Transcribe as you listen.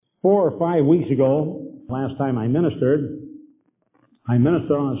4 or 5 weeks ago, last time I ministered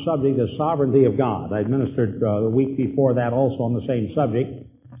on a subject, the sovereignty of God. I ministered the week before that also on the same subject.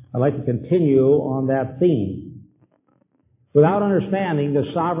 I'd like to continue on that theme. Without understanding the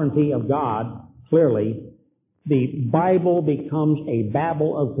sovereignty of God clearly, the Bible becomes a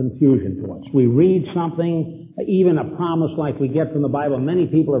babble of confusion to us. We read something, even a promise like we get from the Bible. Many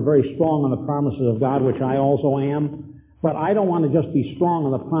people are very strong on the promises of God, which I also am. But I don't want to just be strong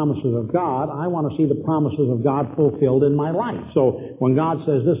on the promises of God. I want to see the promises of God fulfilled in my life. So when God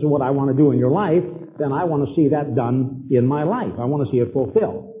says, this is what I want to do in your life, then I want to see that done in my life. I want to see it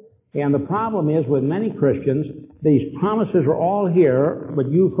fulfilled. And the problem is with many Christians, these promises are all here, but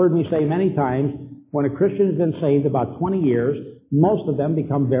you've heard me say many times, when a Christian has been saved about 20 years, most of them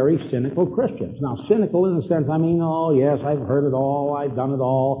become very cynical Christians. Now, cynical in the sense, oh, yes, I've heard it all, I've done it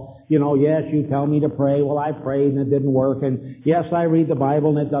all. Yes, you tell me to pray. Well, I prayed and it didn't work. And yes, I read the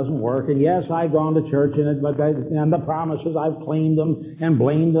Bible and it doesn't work. And yes, I've gone to church and the promises, I've claimed them and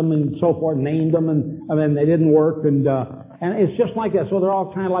blamed them and so forth, named them, and then they didn't work. And it's just like that. So they're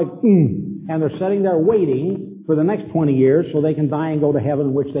all kind of like, and they're sitting there waiting for the next 20 years so they can die and go to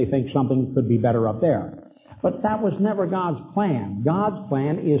heaven, which they think something could be better up there. But that was never God's plan. God's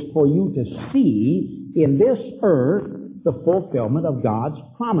plan is for you to see in this earth the fulfillment of God's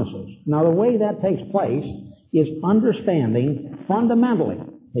promises. Now, the way that takes place is understanding fundamentally.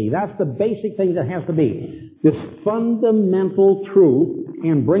 See, that's the basic thing that has to be. This fundamental truth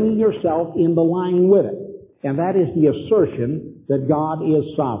and bringing yourself into line with it. And that is the assertion that God is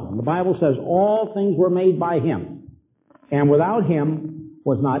sovereign. The Bible says all things were made by Him. And without Him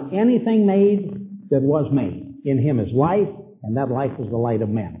was not anything made that was made. In Him is life, and that life is the light of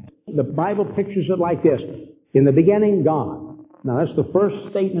men. The Bible pictures it like this. In the beginning, God. Now, that's the first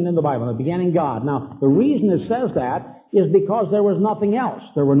statement in the Bible. In the beginning, God. Now, the reason it says that is because there was nothing else.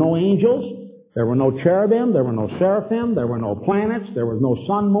 There were no angels. There were no cherubim. There were no seraphim. There were no planets. There was no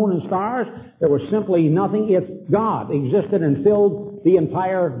sun, moon, and stars. There was simply nothing. It's God existed and filled the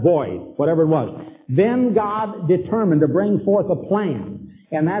entire void, whatever it was. Then God determined to bring forth a plan.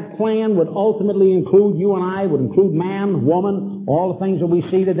 And that plan would ultimately include you and I, would include man, woman, all the things that we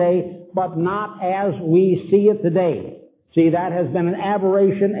see today, but not as we see it today. See, that has been an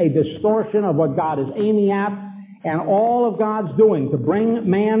aberration, a distortion of what God is aiming at, and all of God's doing to bring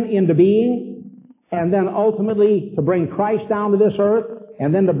man into being, and then ultimately to bring Christ down to this earth,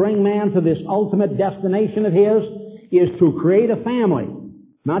 and then to bring man to this ultimate destination of His, is to create a family.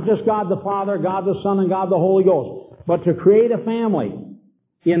 Not just God the Father, God the Son, and God the Holy Ghost, but to create a family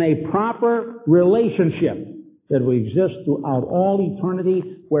in a proper relationship that will exist throughout all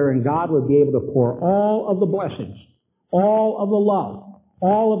eternity, wherein God would be able to pour all of the blessings, all of the love,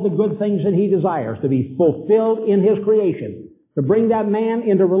 all of the good things that He desires to be fulfilled in His creation, to bring that man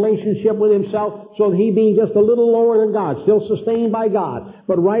into relationship with Himself so that he, being just a little lower than God, still sustained by God,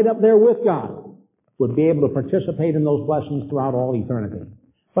 but right up there with God, would be able to participate in those blessings throughout all eternity.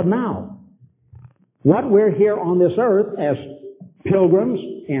 But now, what we're here on this earth as pilgrims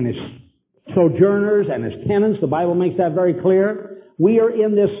and as sojourners and as tenants, the Bible makes that very clear. We are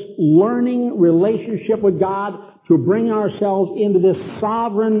in this learning relationship with God to bring ourselves into this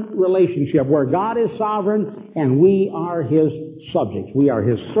sovereign relationship where God is sovereign and we are His subjects. We are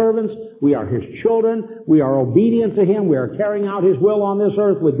His servants. We are His children. We are obedient to Him. We are carrying out His will on this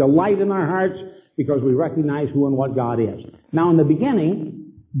earth with delight in our hearts because we recognize who and what God is. Now, in the beginning,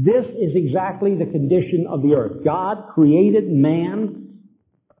 this is exactly the condition of the earth. God created man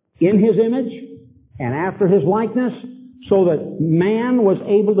in His image and after His likeness so that man was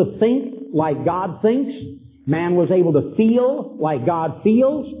able to think like God thinks. Man was able to feel like God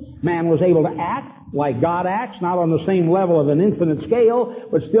feels. Man was able to act like God acts, not on the same level of an infinite scale,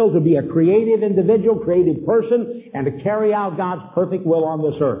 but still to be a creative individual, creative person, and to carry out God's perfect will on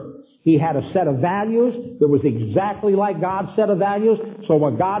this earth. He had a set of values that was exactly like God's set of values. So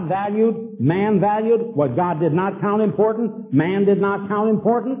what God valued, man valued. What God did not count important, man did not count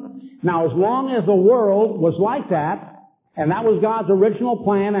important. Now, as long as the world was like that, and that was God's original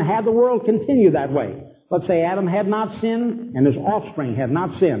plan, and had the world continue that way. Let's say Adam had not sinned, and his offspring had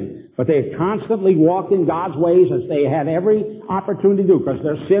not sinned, but they had constantly walked in God's ways as they had every opportunity to do, because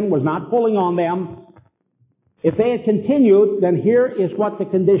their sin was not pulling on them. If they had continued, then here is what the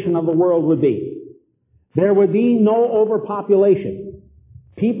condition of the world would be. There would be no overpopulation.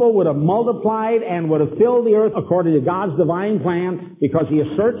 People would have multiplied and would have filled the earth according to God's divine plan because He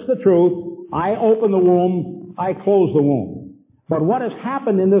asserts the truth. I open the womb, I close the womb. But what has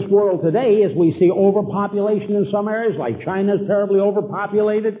happened in this world today is we see overpopulation in some areas, like China is terribly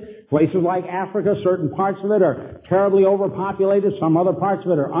overpopulated. Places like Africa, certain parts of it are terribly overpopulated. Some other parts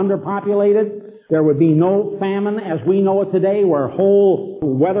of it are underpopulated. There would be no famine as we know it today, where whole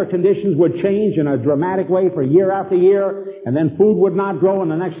weather conditions would change in a dramatic way for year after year, and then food would not grow,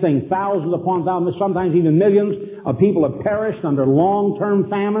 and the next thing, thousands upon thousands, sometimes even millions of people have perished under long-term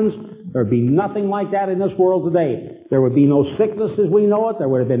famines. There would be nothing like that in this world today. There would be no sickness as we know it. There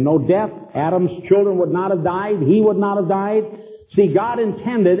would have been no death. Adam's children would not have died. He would not have died. See, God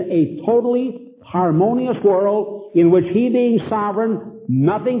intended a totally harmonious world in which He being sovereign,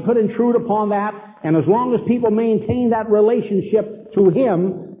 nothing could intrude upon that, and as long as people maintained that relationship to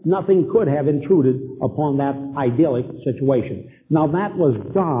Him, nothing could have intruded upon that idyllic situation. Now that was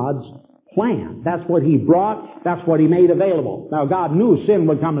God's plan. That's what He brought. That's what He made available. Now God knew sin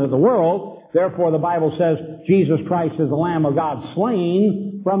would come into the world. Therefore the Bible says Jesus Christ is the Lamb of God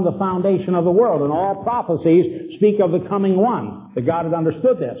slain from the foundation of the world. And all prophecies speak of the coming one. That God had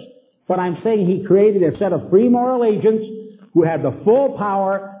understood this. But I'm saying He created a set of free moral agents who had the full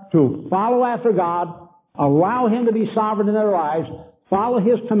power to follow after God, allow Him to be sovereign in their lives, follow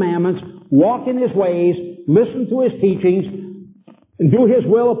His commandments, walk in His ways, listen to His teachings, and do His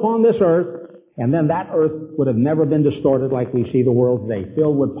will upon this earth, and then that earth would have never been distorted like we see the world today,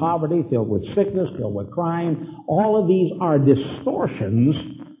 filled with poverty, filled with sickness, filled with crime. All of these are distortions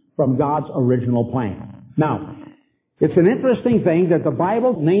from God's original plan. Now, it's an interesting thing that the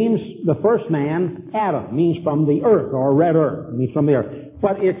Bible names the first man Adam, means from the earth, or red earth, means from the earth.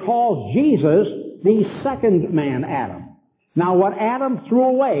 But it calls Jesus the second man Adam. Now what Adam threw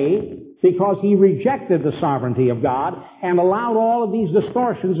away because he rejected the sovereignty of God and allowed all of these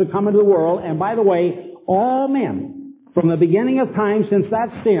distortions to come into the world, and by the way, all men, from the beginning of time since that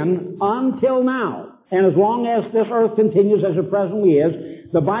sin until now, and as long as this earth continues as it presently is,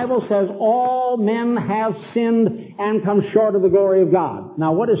 the Bible says all men have sinned and come short of the glory of God.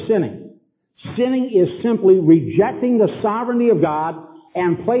 Now what is sinning? Sinning is simply rejecting the sovereignty of God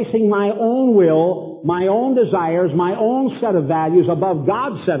and placing my own will, my own desires, my own set of values above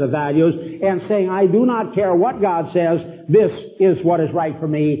God's set of values, and saying, I do not care what God says, this is what is right for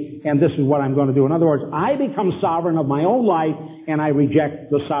me, and this is what I'm going to do. In other words, I become sovereign of my own life, and I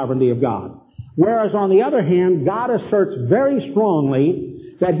reject the sovereignty of God. Whereas on the other hand, God asserts very strongly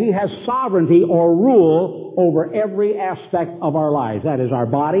that He has sovereignty or rule over every aspect of our lives. That is our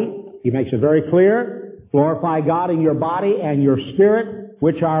body. He makes it very clear. Glorify God in your body and your spirit,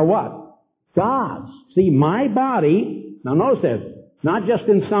 which are what? God's. See, my body, now notice this, not just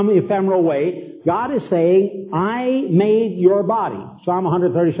in some ephemeral way. God is saying, I made your body. Psalm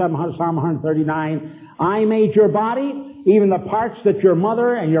 137, Psalm 139. I made your body, even the parts that your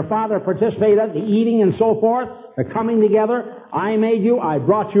mother and your father participated in, the eating and so forth, the coming together. I made you. I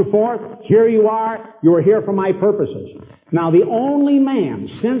brought you forth. Here you are. You are here for my purposes. Now, the only man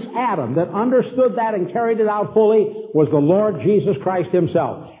since Adam that understood that and carried it out fully was the Lord Jesus Christ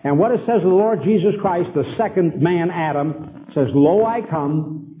Himself. And what it says of the Lord Jesus Christ, the second man, Adam, says, Lo, I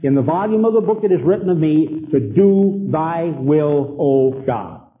come, in the volume of the book it is written of me, to do thy will, O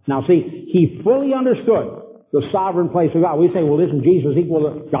God. Now, see, he fully understood the sovereign place of God. We say, well, isn't Jesus equal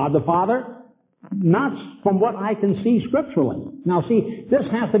to God the Father? Not from what I can see scripturally. Now, see, this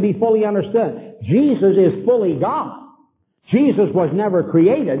has to be fully understood. Jesus is fully God. Jesus was never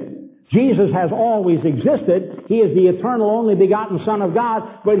created. Jesus has always existed. He is the eternal, only begotten Son of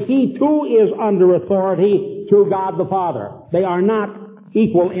God, but He too is under authority to God the Father. They are not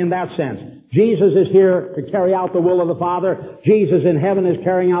equal in that sense. Jesus is here to carry out the will of the Father. Jesus in heaven is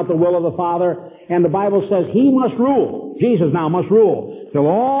carrying out the will of the Father. And the Bible says He must rule. Jesus now must rule till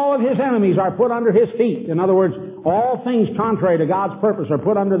all of His enemies are put under His feet. In other words, all things contrary to God's purpose are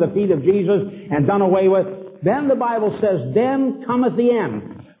put under the feet of Jesus and done away with. Then the Bible says, then cometh the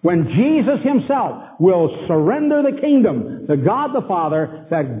end, when Jesus Himself will surrender the kingdom to God the Father,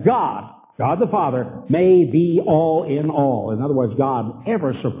 that God the Father, may be all in all. In other words, God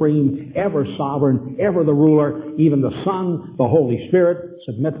ever supreme, ever sovereign, ever the ruler, even the Son, the Holy Spirit,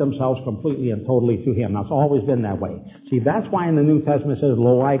 submit themselves completely and totally to Him. Now, it's always been that way. See, that's why in the New Testament it says,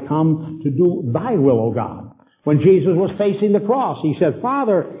 Lo, I come to do thy will, O God. When Jesus was facing the cross, He said,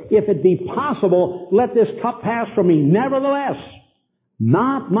 Father, if it be possible, let this cup pass from me. Nevertheless,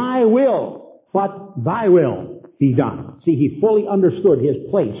 not my will, but thy will be done. See, He fully understood His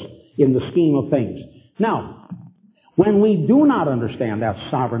place in the scheme of things. Now, when we do not understand that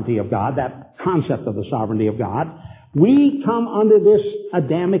sovereignty of God, that concept of the sovereignty of God, we come under this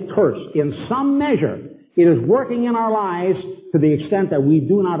Adamic curse. In some measure, it is working in our lives to the extent that we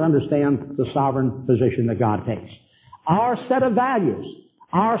do not understand the sovereign position that God takes. Our set of values,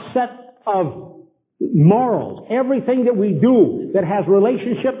 our set of morals, everything that we do that has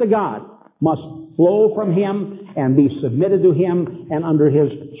relationship to God must flow from Him and be submitted to Him and under His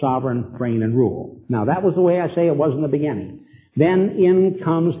sovereign reign and rule. Now, that was the way I say it was in the beginning. Then in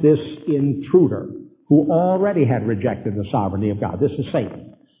comes this intruder who already had rejected the sovereignty of God. This is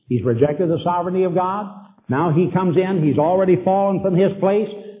Satan. He's rejected the sovereignty of God. Now he comes in. He's already fallen from his place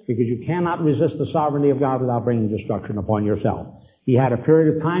because you cannot resist the sovereignty of God without bringing destruction upon yourself. He had a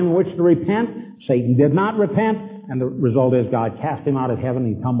period of time in which to repent. Satan did not repent, and the result is God cast him out of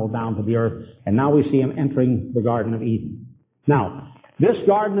heaven. He tumbled down to the earth, and now we see him entering the Garden of Eden. Now, this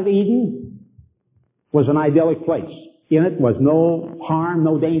Garden of Eden was an idyllic place. In it was no harm,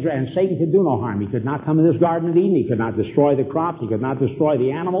 no danger, and Satan could do no harm. He could not come in this Garden of Eden. He could not destroy the crops. He could not destroy the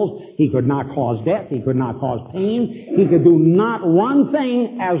animals. He could not cause death. He could not cause pain. He could do not one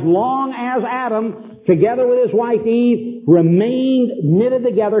thing as long as Adam, together with his wife Eve, remained knitted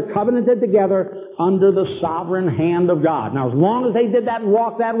together, covenanted together under the sovereign hand of God. Now, as long as they did that and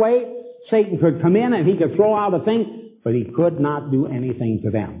walked that way, Satan could come in and he could throw out a thing, but he could not do anything to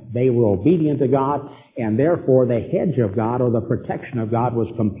them. They were obedient to God, and therefore the hedge of God or the protection of God was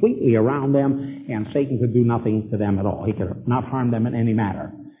completely around them, and Satan could do nothing to them at all. He could not harm them in any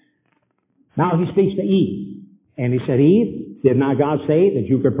matter. Now he speaks to Eve, and he said, Eve, did not God say that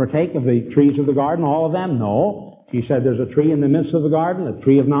you could partake of the trees of the garden, all of them? No. He said there's a tree in the midst of the garden, a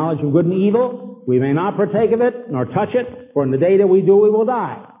tree of knowledge of good and evil. We may not partake of it, nor touch it, for in the day that we do, we will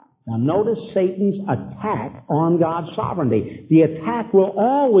die. Now notice Satan's attack on God's sovereignty. The attack will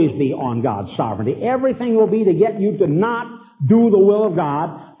always be on God's sovereignty. Everything will be to get you to not do the will of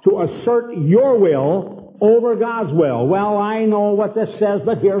God, to assert your will over God's will. Well, I know what this says,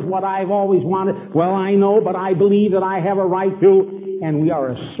 but here's what I've always wanted. Well, I know, but I believe that I have a right to. And we are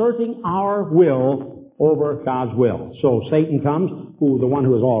asserting our will over God's will. So Satan comes, the one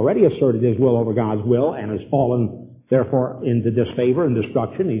who has already asserted his will over God's will and has fallen therefore into disfavor and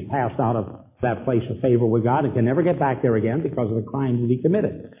destruction. He's passed out of that place of favor with God and can never get back there again because of the crimes that he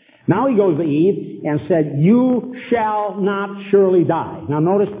committed. Now he goes to Eve and said, you shall not surely die. Now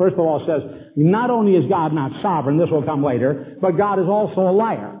notice, first of all, it says, not only is God not sovereign, this will come later, but God is also a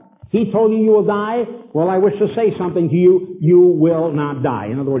liar. He told you will die. Well, I wish to say something to you. You will not die.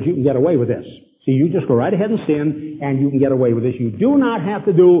 In other words, you can get away with this. See, you just go right ahead and sin, and you can get away with this. You do not have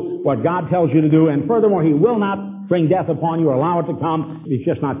to do what God tells you to do, and furthermore, He will not bring death upon you or allow it to come. He's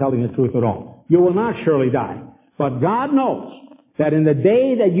just not telling the truth at all. You will not surely die. But God knows that in the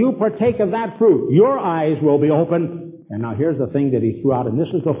day that you partake of that fruit, your eyes will be open. And now here's the thing that He threw out, and this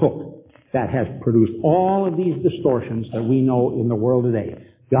is the hook that has produced all of these distortions that we know in the world today.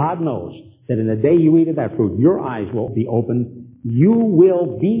 God knows that in the day you eat of that fruit, your eyes will be open. You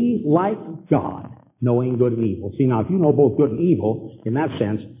will be like God, knowing good and evil. See, now, if you know both good and evil, in that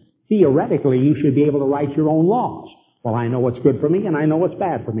sense, theoretically, you should be able to write your own laws. Well, I know what's good for me, and I know what's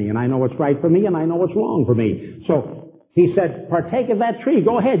bad for me, and I know what's right for me, and I know what's wrong for me. So, He said, partake of that tree.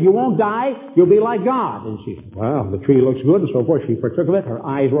 Go ahead. You won't die. You'll be like God. And she said, well, the tree looks good, and so forth. She partook of it. Her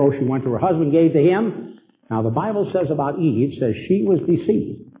eyes rose. She went to her husband, gave to him. Now, the Bible says about Eve, says she was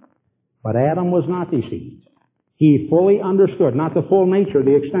deceived. But Adam was not deceived. He fully understood, not the full nature,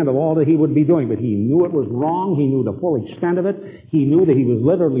 the extent of all that he would be doing, but he knew it was wrong. He knew the full extent of it. He knew that he was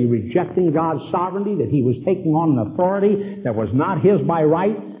literally rejecting God's sovereignty, that he was taking on an authority that was not his by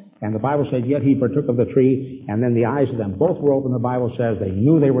right. And the Bible said, yet he partook of the tree, and then the eyes of them both were open. The Bible says they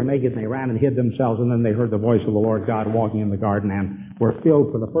knew they were naked, and they ran and hid themselves, and then they heard the voice of the Lord God walking in the garden and were filled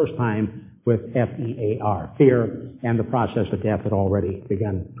for the first time with F-E-A-R, fear, and the process of death had already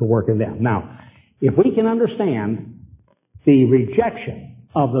begun to work in them. Now, if we can understand the rejection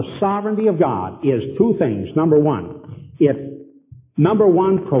of the sovereignty of God is two things. Number one, it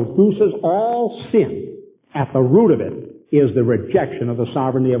produces all sin. At the root of it is the rejection of the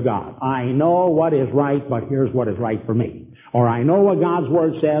sovereignty of God. I know what is right, but here's what is right for me. Or I know what God's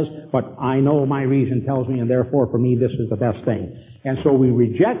Word says, but I know my reason tells me, and therefore for me this is the best thing. And so we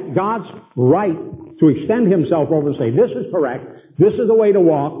reject God's right to extend Himself over and say, this is correct, this is the way to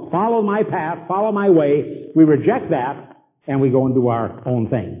walk, follow my path, follow my way. We reject that, and we go and do our own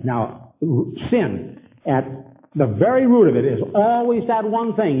thing. Now, sin, at the very root of it, is always that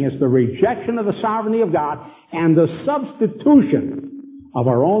one thing. It's the rejection of the sovereignty of God and the substitution of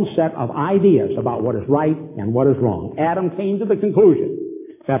our own set of ideas about what is right and what is wrong. Adam came to the conclusion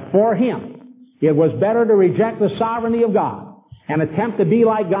that for him, it was better to reject the sovereignty of God and attempt to be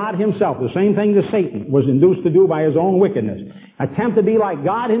like God Himself, the same thing that Satan was induced to do by his own wickedness. Attempt to be like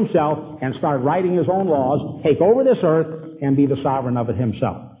God Himself and start writing His own laws, take over this earth, and be the sovereign of it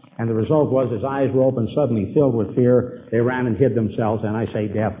Himself. And the result was his eyes were opened suddenly, filled with fear. They ran and hid themselves, and I say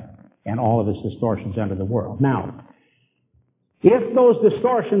death and all of its distortions entered the world. Now, if those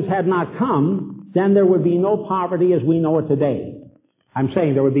distortions had not come, then there would be no poverty as we know it today. I'm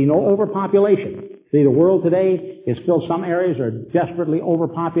saying there would be no overpopulation. See, the world today is still, some areas are desperately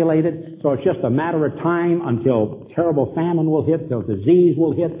overpopulated, so it's just a matter of time until terrible famine will hit, till disease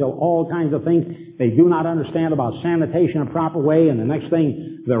will hit, till all kinds of things. They do not understand about sanitation a proper way, and the next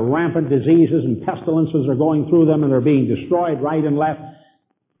thing, the rampant diseases and pestilences are going through them, and they're being destroyed right and left.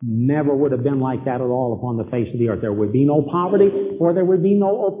 Never would have been like that at all upon the face of the earth. There would be no poverty, or there would be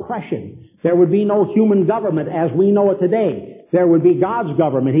no oppression. There would be no human government as we know it today. There would be God's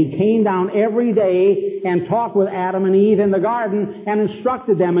government. He came down every day and talked with Adam and Eve in the garden and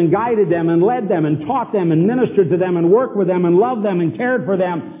instructed them and guided them and led them and taught them and ministered to them and worked with them and loved them and cared for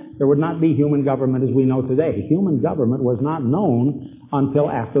them. There would not be human government as we know today. Human government was not known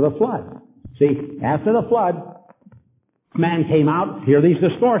until after the flood. See, after the flood, man came out. Here these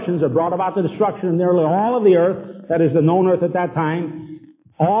distortions have brought about the destruction of nearly all of the earth, that is the known earth at that time.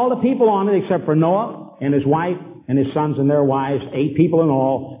 All the people on it except for Noah and his wife and his sons and their wives, 8 people in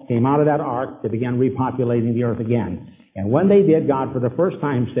all, came out of that ark to begin repopulating the earth again. And when they did, God for the first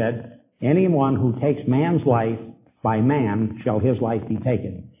time said, anyone who takes man's life, by man shall his life be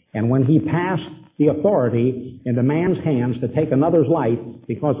taken. And when he passed the authority into man's hands to take another's life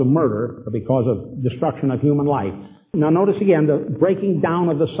because of murder or because of destruction of human life. Now notice again the breaking down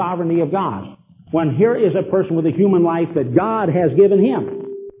of the sovereignty of God. When here is a person with a human life that God has given him.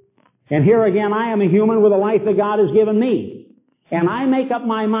 And here again, I am a human with a life that God has given me. And I make up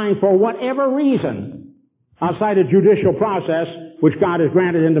my mind for whatever reason, outside of judicial process, which God has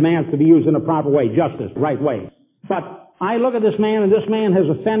granted into man to be used in a proper way, justice, right way. But I look at this man, and this man has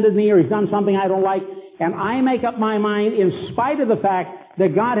offended me, or he's done something I don't like, and I make up my mind, in spite of the fact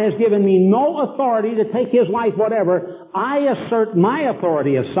that God has given me no authority to take his life, whatever, I assert my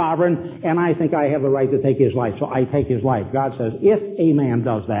authority as sovereign, and I think I have the right to take his life, so I take his life. God says, if a man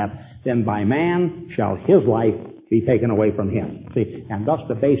does that, then by man shall his life be taken away from him. See, and thus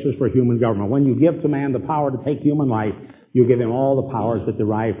the basis for human government. When you give to man the power to take human life, you give him all the powers that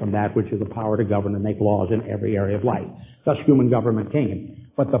derive from that, which is the power to govern and make laws in every area of life. Thus human government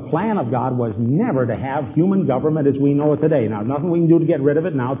came. But the plan of God was never to have human government as we know it today. Now, nothing we can do to get rid of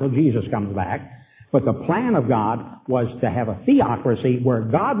it now till Jesus comes back. But the plan of God was to have a theocracy where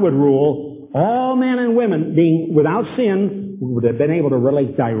God would rule, all men and women being without sin, would have been able to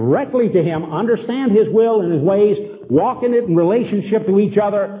relate directly to him, understand his will and his ways, walk in it in relationship to each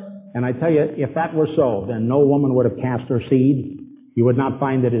other. And I tell you, if that were so, then no woman would have cast her seed. You would not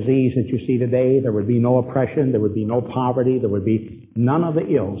find the disease that you see today. There would be no oppression. There would be no poverty. There would be none of the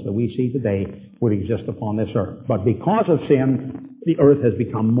ills that we see today would exist upon this earth. But because of sin, the earth has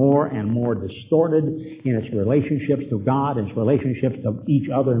become more and more distorted in its relationships to God, its relationships to each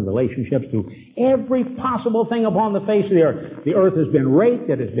other, and relationships to every possible thing upon the face of the earth. The earth has been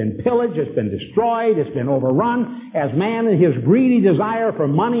raped, it has been pillaged, it's been destroyed, it's been overrun, as man in his greedy desire for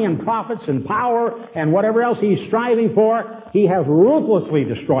money and profits and power and whatever else he's striving for, he has ruthlessly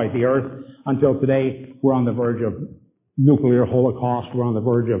destroyed the earth until today we're on the verge of nuclear holocaust, we're on the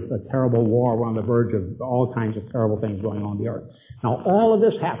verge of a terrible war, we're on the verge of all kinds of terrible things going on the earth. Now, all of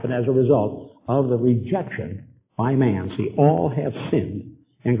this happened as a result of the rejection by man. See, all have sinned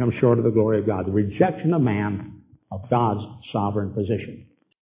and come short of the glory of God. The rejection of man of God's sovereign position.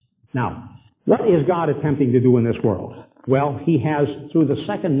 Now, what is God attempting to do in this world? Well, he has, through the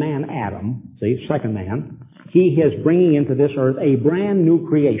second man, Adam, see, second man, he is bringing into this earth a brand new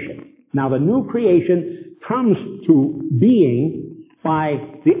creation. Now, the new creation comes to being by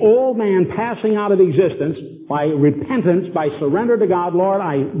the old man passing out of existence, by repentance, by surrender to God. Lord,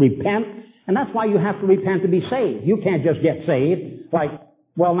 I repent. And that's why you have to repent to be saved. You can't just get saved like,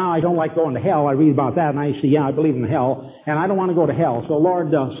 well, now I don't like going to hell. I read about that and I see, yeah, I believe in hell, and I don't want to go to hell. So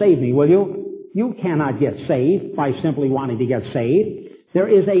Lord, save me, will you? You cannot get saved by simply wanting to get saved. There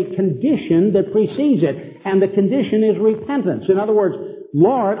is a condition that precedes it, and the condition is repentance. In other words,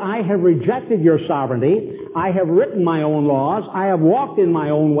 Lord, I have rejected your sovereignty. I have written my own laws. I have walked in my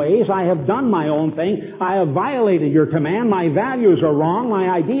own ways. I have done my own thing. I have violated your command. My values are wrong. My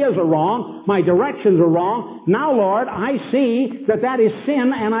ideas are wrong. My directions are wrong. Now, Lord, I see that that is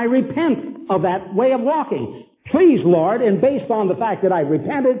sin, and I repent of that way of walking. Please, Lord, and based on the fact that I've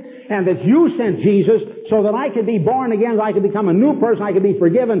repented and that you sent Jesus so that I could be born again, I could become a new person, I could be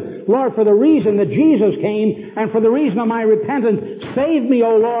forgiven, Lord, for the reason that Jesus came and for the reason of my repentance, save me,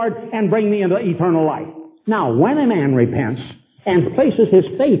 O Lord, and bring me into eternal life. Now, when a man repents and places his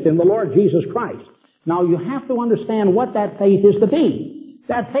faith in the Lord Jesus Christ, now you have to understand what that faith is to be.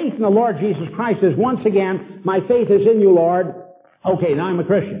 that faith in the Lord Jesus Christ is once again, my faith is in you, Lord. Okay, now I'm a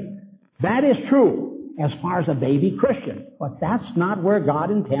Christian. That is true as far as a baby Christian. But that's not where God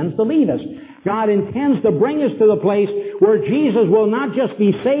intends to lead us. God intends to bring us to the place where Jesus will not just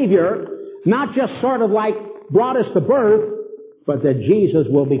be Savior, not just sort of like brought us to birth, but that Jesus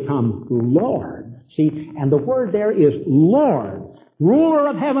will become Lord. See, and the word there is Lord, ruler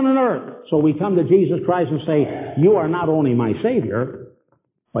of heaven and earth. So we come to Jesus Christ and say, you are not only my Savior,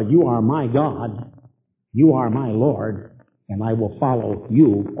 but you are my God, you are my Lord, and I will follow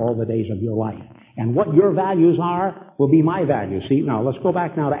you all the days of your life. And what your values are will be my values. See, now let's go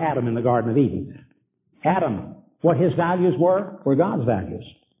back now to Adam in the Garden of Eden. Adam, what his values were God's values.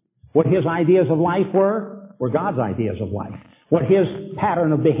 What his ideas of life were God's ideas of life. What his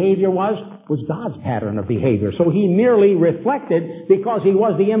pattern of behavior was God's pattern of behavior. So he merely reflected, because he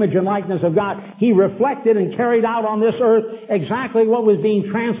was the image and likeness of God, he reflected and carried out on this earth exactly what was being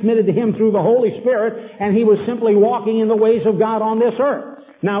transmitted to him through the Holy Spirit, and he was simply walking in the ways of God on this earth.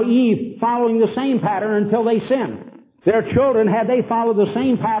 Now Eve, following the same pattern until they sinned. Their children, had they followed the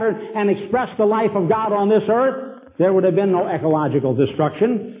same pattern and expressed the life of God on this earth, there would have been no ecological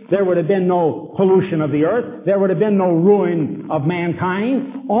destruction. There would have been no pollution of the earth. There would have been no ruin of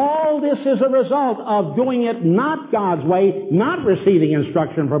mankind. All this is a result of doing it not God's way, not receiving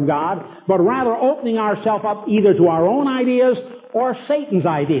instruction from God, but rather opening ourselves up either to our own ideas or Satan's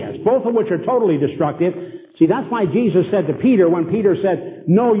ideas, both of which are totally destructive. See, that's why Jesus said to Peter, when Peter said,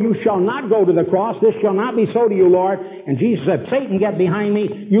 no, you shall not go to the cross. This shall not be so to you, Lord. And Jesus said, Satan, get behind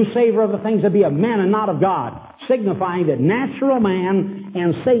me. You savor of the things that be of men and not of God. Signifying that natural man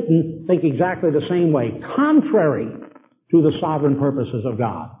and Satan think exactly the same way, contrary to the sovereign purposes of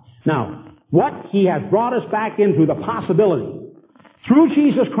God. Now, what he has brought us back into, the possibility, through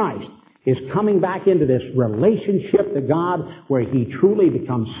Jesus Christ, is coming back into this relationship to God where he truly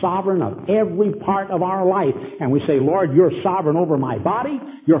becomes sovereign of every part of our life. And we say, Lord, you're sovereign over my body,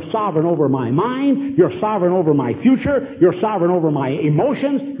 you're sovereign over my mind, you're sovereign over my future, you're sovereign over my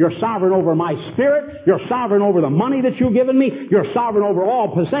emotions, you're sovereign over my spirit, you're sovereign over the money that you've given me, you're sovereign over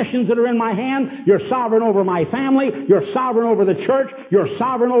all possessions that are in my hand, you're sovereign over my family, you're sovereign over the church, you're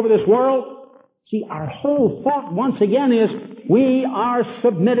sovereign over this world. See, our whole thought, once again, is we are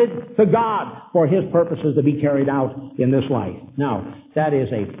submitted to God for his purposes to be carried out in this life. Now, that is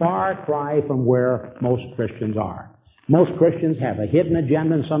a far cry from where most Christians are. Most Christians have a hidden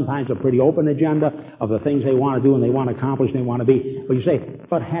agenda and sometimes a pretty open agenda of the things they want to do and they want to accomplish and they want to be. But you say,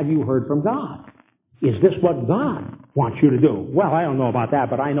 but have you heard from God? Is this what God wants you to do? Well, I don't know about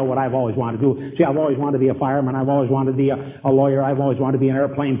that, but I know what I've always wanted to do. See, I've always wanted to be a fireman. I've always wanted to be a lawyer. I've always wanted to be an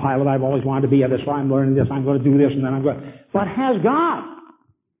airplane pilot. I've always wanted to be this. So I'm learning this. I'm going to do this, and then I'm going to... But has God?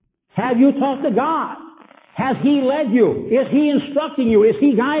 Have you talked to God? Has he led you? Is he instructing you? Is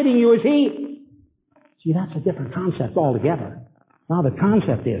he guiding you? Is he... See, that's a different concept altogether. Now the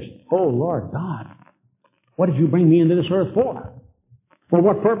concept is, oh, Lord God, what did you bring me into this earth for? For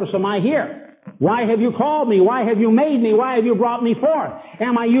what purpose am I here? Why have you called me? Why have you made me? Why have you brought me forth?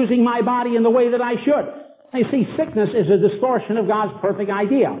 Am I using my body in the way that I should? You see, sickness is a distortion of God's perfect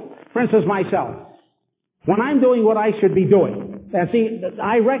idea. For instance, myself. When I'm doing what I should be doing, and see,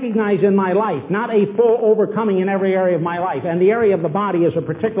 I recognize in my life not a full overcoming in every area of my life. And the area of the body is a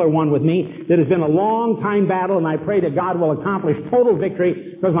particular one with me that has been a long time battle, and I pray that God will accomplish total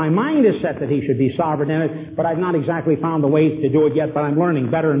victory because my mind is set that he should be sovereign in it, but I've not exactly found the ways to do it yet, but I'm learning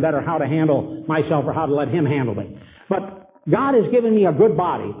better and better how to handle myself or how to let him handle me. But God has given me a good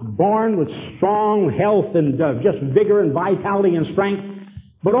body, born with strong health and just vigor and vitality and strength.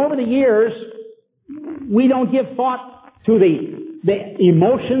 But over the years, we don't give thought to the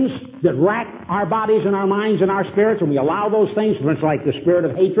emotions that rack our bodies and our minds and our spirits, and we allow those things, for instance, like the spirit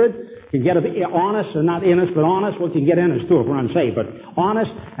of hatred, can get on us, and not in us, but on us. Well, it can get in us too if we're unsaved, but on us.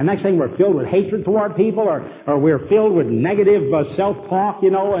 And next thing, we're filled with hatred toward people, or we're filled with negative self-talk,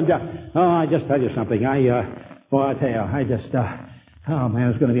 and I just tell you something. Oh man,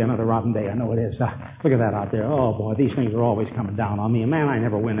 it's going to be another rotten day. I know it is. Look at that out there. Oh boy, these things are always coming down on me. And man, I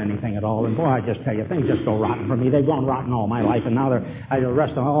never win anything at all. And boy, I just tell you, things just go rotten for me. They've gone rotten all my life, and now the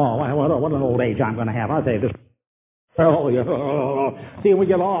rest of them. Oh, what an old age I'm going to have. I'll tell you this. See, we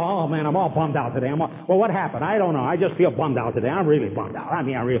get oh man, I'm all bummed out today. Well, what happened? I don't know. I just feel bummed out today. I'm really bummed out.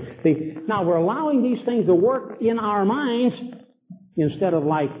 See, now we're allowing these things to work in our minds instead of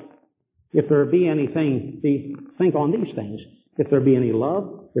like, if there be anything, think on these things. If there be any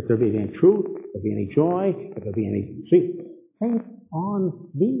love, if there be any truth, if there be any joy, if there be any... See, think on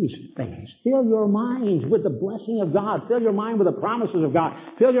these things. Fill your minds with the blessing of God. Fill your mind with the promises of God.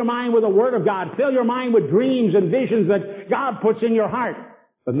 Fill your mind with the Word of God. Fill your mind with dreams and visions that God puts in your heart.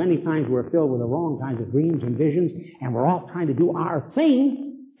 But many times we're filled with the wrong kinds of dreams and visions, and we're all trying to do our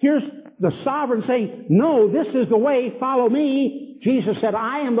thing. Here's the sovereign saying, no, this is the way, follow me. Jesus said,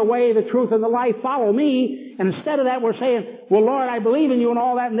 I am the way, the truth, and the life, follow me. And instead of that, we're saying, well, Lord, I believe in you and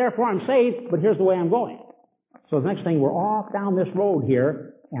all that, and therefore I'm saved, but here's the way I'm going. So the next thing, we're off down this road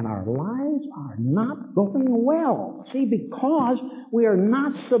here, and our lives are not going well. See, because we are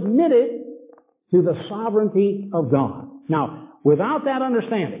not submitted to the sovereignty of God. Now, without that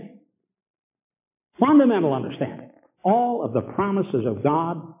understanding, fundamental understanding, all of the promises of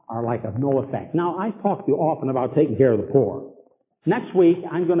God are like of no effect. Now, I've talked to you often about taking care of the poor. Next week,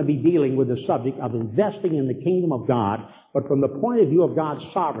 I'm going to be dealing with the subject of investing in the kingdom of God, but from the point of view of God's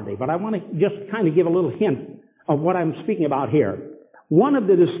sovereignty. But I want to just kind of give a little hint of what I'm speaking about here. One of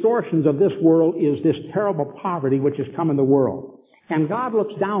the distortions of this world is this terrible poverty which has come in the world. And God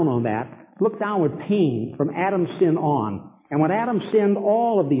looks down on that, looked down with pain from Adam's sin on. And when Adam sinned,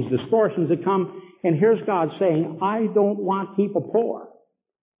 all of these distortions had come, and here's God saying, I don't want people poor.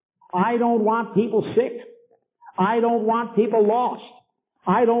 I don't want people sick. I don't want people lost.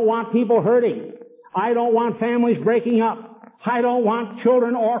 I don't want people hurting. I don't want families breaking up. I don't want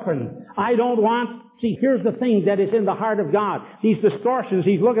children orphaned. I don't want... See, here's the thing that is in the heart of God. These distortions,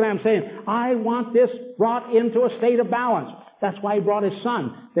 He's looking at them saying, I want this brought into a state of balance. That's why He brought His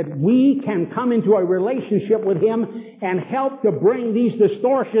Son, that we can come into a relationship with Him and help to bring these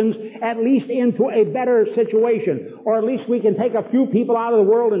distortions at least into a better situation. Or at least we can take a few people out of the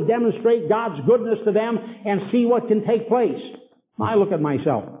world and demonstrate God's goodness to them and see what can take place. I look at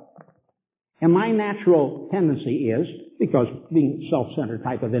myself, and my natural tendency is, because being self-centered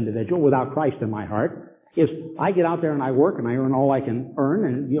type of individual without Christ in my heart, is I get out there and I work and I earn all I can earn,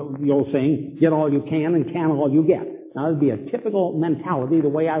 and the old saying, get all you can and can all you get. Now, that would be a typical mentality, the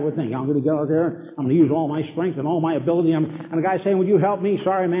way I would think. I'm going to get out there, I'm going to use all my strength and all my ability. And the guy's saying, would you help me?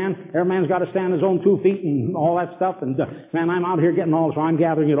 Sorry, man. Every man's got to stand on his own 2 feet and all that stuff. And, man, I'm out here getting all, so I'm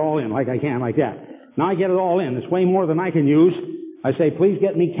gathering it all in like I can, like that. Now I get it all in. It's way more than I can use. I say, please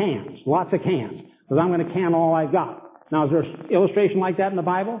get me cans, lots of cans, because I'm going to can all I've got. Now, is there an illustration like that in the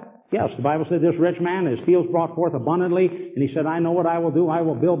Bible? Yes, the Bible said this rich man, his fields brought forth abundantly, and he said, I know what I will do. I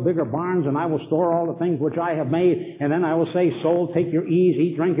will build bigger barns, and I will store all the things which I have made, and then I will say, soul, take your ease,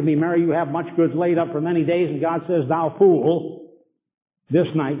 eat, drink, and be merry. You have much goods laid up for many days. And God says, thou fool, this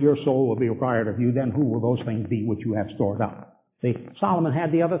night your soul will be required of you. Then who will those things be which you have stored up? See, Solomon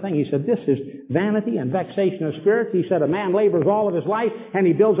had the other thing. He said, this is vanity and vexation of spirit. He said, a man labors all of his life, and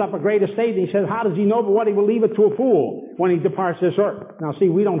he builds up a great estate. And he said, how does he know but what he will leave it to a fool when he departs this earth? Now, see,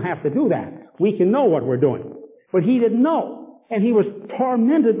 we don't have to do that. We can know what we're doing. But he didn't know. And he was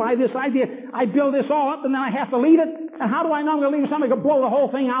tormented by this idea. I build this all up, and then I have to leave it? And how do I know I'm going to leave it? Somebody could blow the whole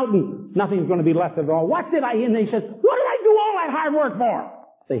thing out, and nothing's going to be left of it all. What did I... And he said, what did I do all that hard work for?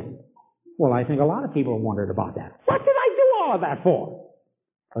 See, well, I think a lot of people have wondered about that. What did I do all of that for?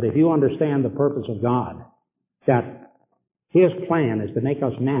 But if you understand the purpose of God, that His plan is to make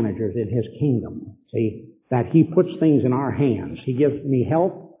us managers in His kingdom, see, that He puts things in our hands. He gives me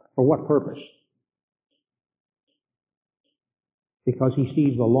help for what purpose? Because He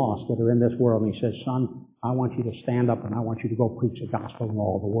sees the lost that are in this world, and He says, son, I want you to stand up and I want you to go preach the gospel in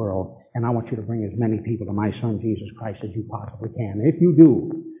all the world, and I want you to bring as many people to my Son Jesus Christ as you possibly can. And if you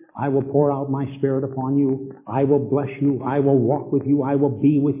do, I will pour out my Spirit upon you. I will bless you. I will walk with you. I will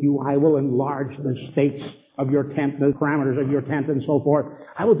be with you. I will enlarge the stakes of your tent, the parameters of your tent, and so forth.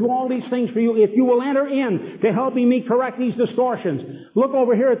 I will do all these things for you if you will enter in to helping me correct these distortions. Look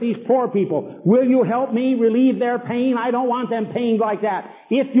over here at these poor people. Will you help me relieve their pain? I don't want them pained like that.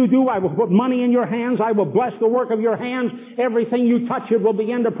 If you do, I will put money in your hands. I will bless the work of your hands. Everything you touch it will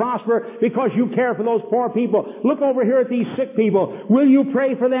begin to prosper because you care for those poor people. Look over here at these sick people. Will you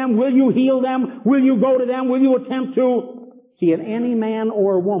pray for them? Will you heal them? Will you go to them? Will you attempt to? See, and any man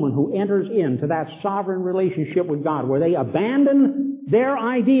or woman who enters into that sovereign relationship with God, where they abandon their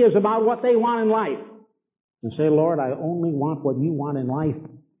ideas about what they want in life, and say, Lord, I only want what you want in life,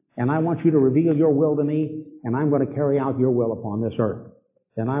 and I want you to reveal your will to me, and I'm going to carry out your will upon this earth.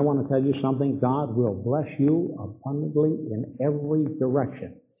 Then I want to tell you something, God will bless you abundantly in every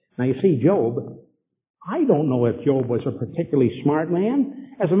direction. Now you see, Job, I don't know if Job was a particularly smart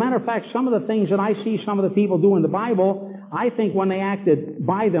man. As a matter of fact, some of the things that I see some of the people do in the Bible, I think when they acted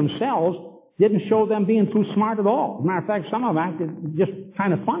by themselves, didn't show them being too smart at all. As a matter of fact, some of them acted just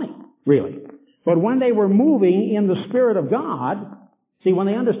kind of funny, really. But when they were moving in the Spirit of God, see, when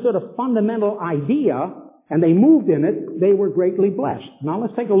they understood a fundamental idea and they moved in it, they were greatly blessed. Now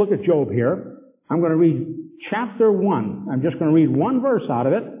let's take a look at Job here. I'm going to read chapter 1. I'm just going to read one verse out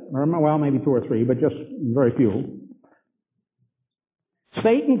of it. Or, well, maybe 2 or 3, but just very few.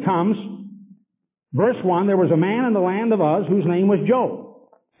 Satan comes. Verse 1, there was a man in the land of Uz whose name was Job.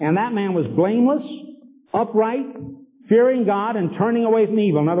 And that man was blameless, upright, fearing God, and turning away from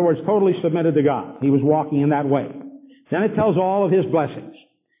evil. In other words, totally submitted to God. He was walking in that way. Then it tells all of his blessings.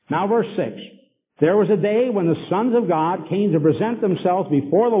 Now verse 6. There was a day when the sons of God came to present themselves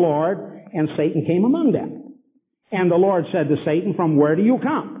before the Lord, and Satan came among them. And the Lord said to Satan, from where do you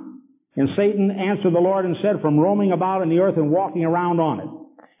come? And Satan answered the Lord and said, from roaming about in the earth and walking around on it.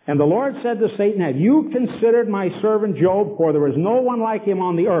 And the Lord said to Satan, have you considered my servant Job? For there is no one like him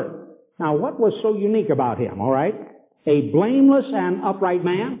on the earth. Now, what was so unique about him, all right? A blameless and upright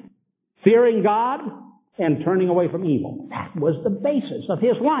man, fearing God, and turning away from evil. That was the basis of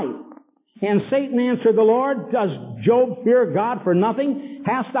his life. And Satan answered the Lord, does Job fear God for nothing?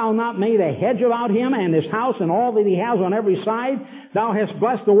 Hast thou not made a hedge about him and his house and all that he has on every side? Thou hast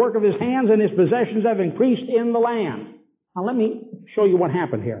blessed the work of his hands, and his possessions have increased in the land. Now let me show you what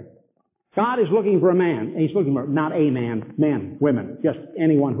happened here. God is looking for a man. He's looking for not a man, men, women, just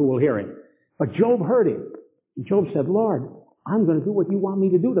anyone who will hear him. But Job heard him. And Job said, Lord, I'm going to do what you want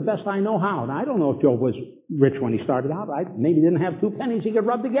me to do the best I know how. Now I don't know if Job was rich when he started out. Maybe he didn't have 2 pennies he could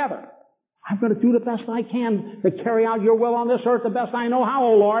rub together. I'm going to do the best I can to carry out your will on this earth the best I know how,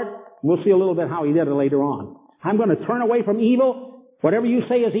 O Lord. We'll see a little bit how he did it later on. I'm going to turn away from evil. Whatever you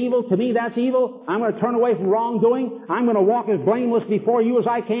say is evil, to me that's evil. I'm going to turn away from wrongdoing. I'm going to walk as blameless before you as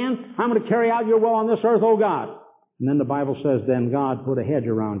I can. I'm going to carry out your will on this earth, O God. And then the Bible says, then God put a hedge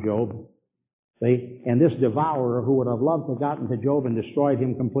around Job. See? And this devourer who would have loved to have gotten to Job and destroyed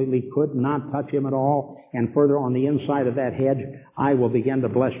him completely could not touch him at all. And further on the inside of that hedge, I will begin to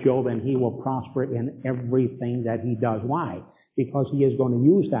bless Job, and he will prosper in everything that he does. Why? Because he is going to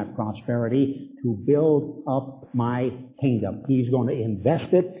use that prosperity to build up my kingdom. He's going to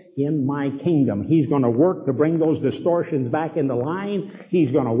invest it in my kingdom. He's going to work to bring those distortions back into line.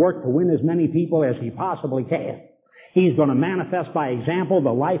 He's going to work to win as many people as he possibly can. He's going to manifest by example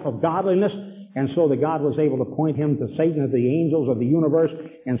the life of godliness. And so that God was able to point him to Satan and the angels of the universe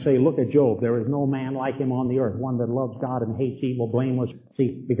and say, look at Job. There is no man like him on the earth, one that loves God and hates evil, blameless.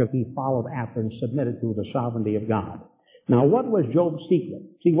 See, because he followed after and submitted to the sovereignty of God. Now, what was Job's secret?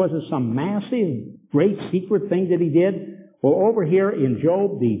 See, was it some massive, great secret thing that he did? Well, over here in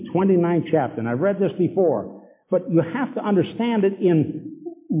Job, the 29th chapter, and I've read this before, but you have to understand it in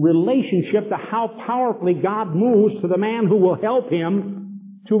relationship to how powerfully God moves to the man who will help him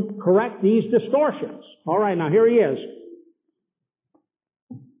to correct these distortions. All right, now here he is.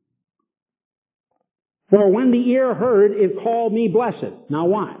 For when the ear heard, it called me blessed. Now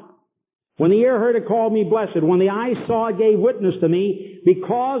why? When the ear heard, it called me blessed. When the eye saw, it gave witness to me,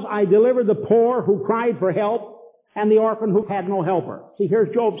 because I delivered the poor who cried for help, and the orphan who had no helper. See,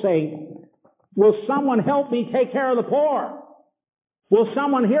 here's Job saying, will someone help me take care of the poor? Will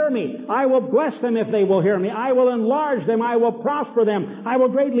someone hear me? I will bless them if they will hear me. I will enlarge them. I will prosper them. I will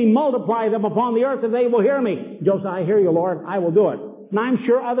greatly multiply them upon the earth if they will hear me. Job said, I hear you, Lord. I will do it. And I'm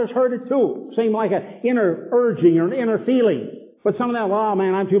sure others heard it too. Seemed like an inner urging or an inner feeling. But some of them, well,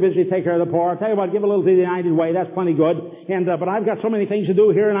 man, I'm too busy to take care of the poor. I'll tell you what, give a little to the United Way. That's plenty good. But I've got so many things to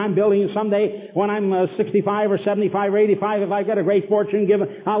do here, and I'm building. And someday, when I'm 65 or 75 or 85, if I get a great fortune,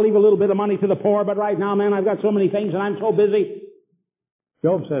 I'll leave a little bit of money to the poor. But right now, man, I've got so many things, and I'm so busy.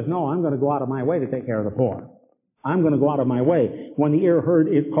 Job says, no, I'm going to go out of my way to take care of the poor. I'm going to go out of my way. When the ear heard,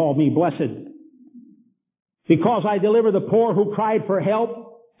 it called me blessed. Because I delivered the poor who cried for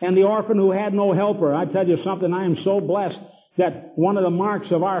help, and the orphan who had no helper. I tell you something, I am so blessed that one of the marks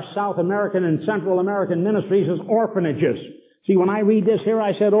of our South American and Central American ministries is orphanages. See, when I read this here,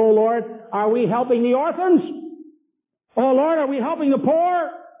 I said, oh Lord, are we helping the orphans? Oh Lord, are we helping the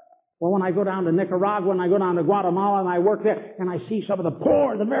poor? Well, when I go down to Nicaragua and I go down to Guatemala and I work there and I see some of the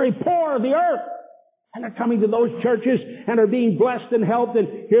poor, the very poor of the earth, and they're coming to those churches and are being blessed and helped, and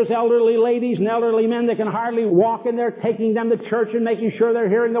here's elderly ladies and elderly men that can hardly walk, and they're taking them to church and making sure they're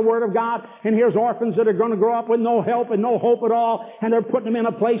hearing the Word of God, and here's orphans that are going to grow up with no help and no hope at all, and they're putting them in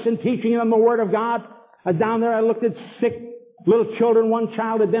a place and teaching them the Word of God. Down there I looked at sick little children. One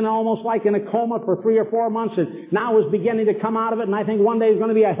child had been almost like in a coma for 3 or 4 months and now is beginning to come out of it, and I think one day he's going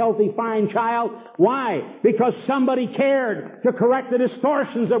to be a healthy, fine child. Why? Because somebody cared to correct the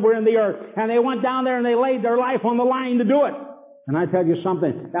distortions that were in the earth, and they went down there and they laid their life on the line to do it. And I tell you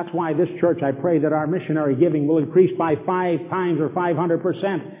something, that's why this church, I pray that our missionary giving will increase by 5 times or 500%.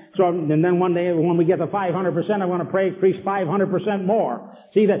 So, and then one day when we get to 500%, I want to pray increase 500% more.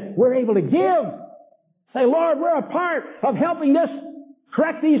 See that we're able to give. Say, Lord, we're a part of helping this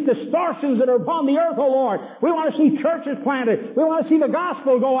Correct these distortions that are upon the earth, O Lord. We want to see churches planted. We want to see the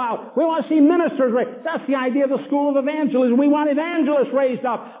gospel go out. We want to see ministers raised. That's the idea of the school of evangelism. We want evangelists raised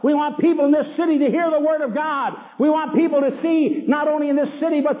up. We want people in this city to hear the Word of God. We want people to see, not only in this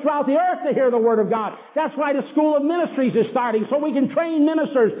city, but throughout the earth to hear the Word of God. That's why the school of ministries is starting, so we can train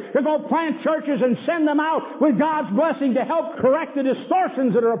ministers to go plant churches and send them out with God's blessing to help correct the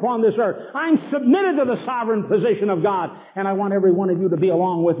distortions that are upon this earth. I'm submitted to the sovereign position of God, and I want every one of you to be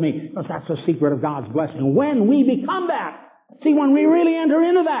along with me, because that's the secret of God's blessing. When we become that, see, when we really enter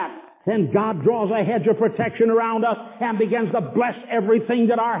into that, then God draws a hedge of protection around us and begins to bless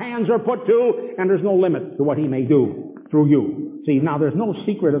everything that our hands are put to, and there's no limit to what He may do through you. See, now there's no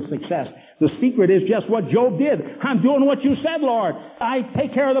secret of success. The secret is just what Job did. I'm doing what you said, Lord. I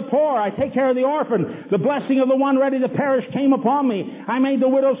take care of the poor. I take care of the orphan. The blessing of the one ready to perish came upon me. I made the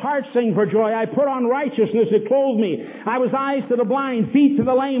widow's heart sing for joy. I put on righteousness that clothed me. I was eyes to the blind, feet to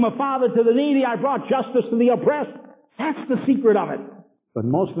the lame, a father to the needy. I brought justice to the oppressed. That's the secret of it. But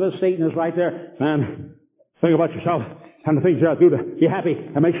most of us, Satan is right there. Man, think about yourself and the things you have to do to be happy,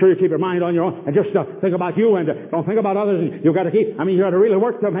 and make sure you keep your mind on your own, and just think about you, and don't think about others, and you've got to keep, you got to really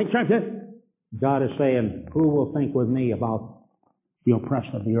work to make sense. God is saying, who will think with me about the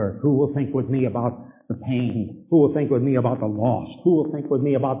oppressed of the earth? Who will think with me about the pain? Who will think with me about the lost? Who will think with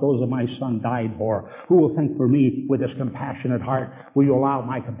me about those that my son died for? Who will think for me with this compassionate heart? Will you allow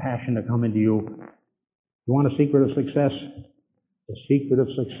my compassion to come into you? You want a secret of success? The secret of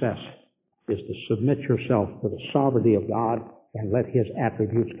success is to submit yourself to the sovereignty of God and let His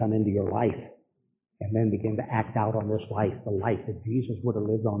attributes come into your life, and then begin to act out on this life, the life that Jesus would have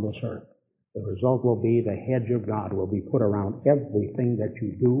lived on this earth. The result will be the hedge of God will be put around everything that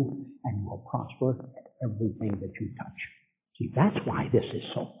you do, and you will prosper at everything that you touch. See, that's why this is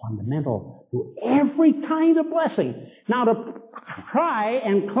so fundamental to every kind of blessing. Now, to try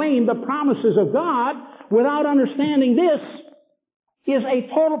and claim the promises of God without understanding this is a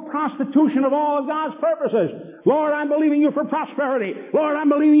total prostitution of all of God's purposes. Lord, I'm believing you for prosperity. Lord, I'm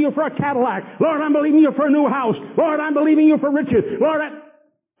believing you for a Cadillac. Lord, I'm believing you for a new house. Lord, I'm believing you for riches. Lord,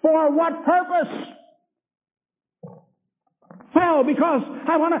 for what purpose? Well, because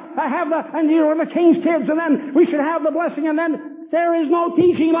I have the king's kids, and then we should have the blessing, and then there is no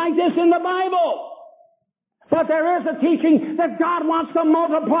teaching like this in the Bible. But there is a teaching that God wants to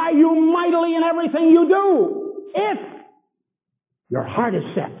multiply you mightily in everything you do, if your heart is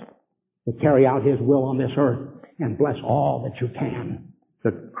set to carry out His will on this earth and bless all that you can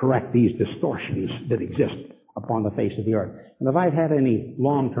to correct these distortions that exist upon the face of the earth. And if I've had any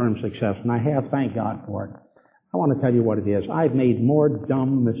long-term success, and I have, thank God for it, I want to tell you what it is. I've made more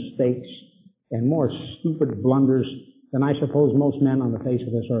dumb mistakes and more stupid blunders than I suppose most men on the face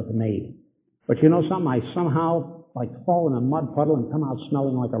of this earth have made. But you know something? I somehow fall in a mud puddle and come out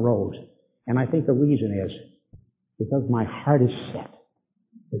smelling like a rose. And I think the reason is because my heart is set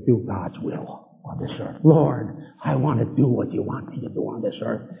to do God's will on this earth. Lord, I want to do what you want me to do on this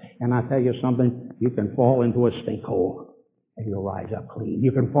earth. And I tell you something, you can fall into a stink hole and you'll rise up clean.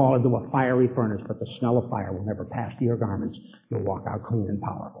 You can fall into a fiery furnace, but the smell of fire will never pass to your garments. You'll walk out clean and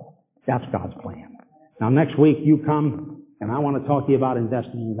powerful. That's God's plan. Now next week you come and I want to talk to you about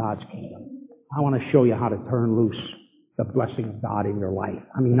investing in God's kingdom. I want to show you how to turn loose the blessing of God in your life.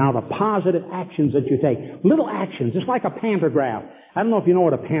 Now the positive actions that you take, little actions, just like a pantograph. I don't know if you know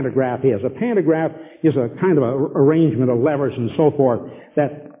what a pantograph is. A pantograph is a kind of arrangement of levers and so forth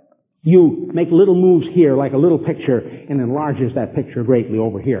that you make little moves here, like a little picture, and enlarges that picture greatly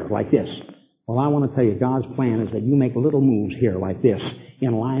over here, like this. Well, I want to tell you, God's plan is that you make little moves here, like this,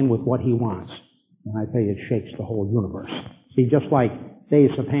 in line with what He wants. And I tell you, it shakes the whole universe. See, just like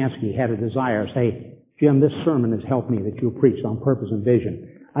Dave Sapansky had a desire, say, Jim, this sermon has helped me that you preached on purpose and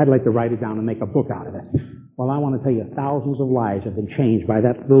vision. I'd like to write it down and make a book out of it. Well, I want to tell you, thousands of lives have been changed by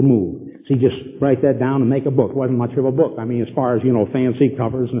that little move. See, just write that down and make a book. It wasn't much of a book. As far as, fancy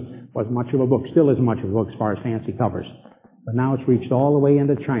covers, and it wasn't much of a book. Still isn't much of a book as far as fancy covers. But now it's reached all the way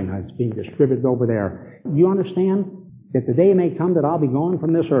into China. It's being distributed over there. You understand that the day may come that I'll be gone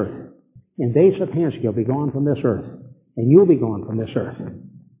from this earth. And Dave Sapansky will be gone from this earth. And you'll be gone from this earth.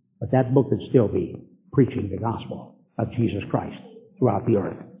 But that book would still be preaching the gospel of Jesus Christ throughout the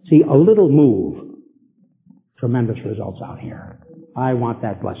earth. See, a little move, tremendous results out here. I want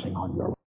that blessing on your life.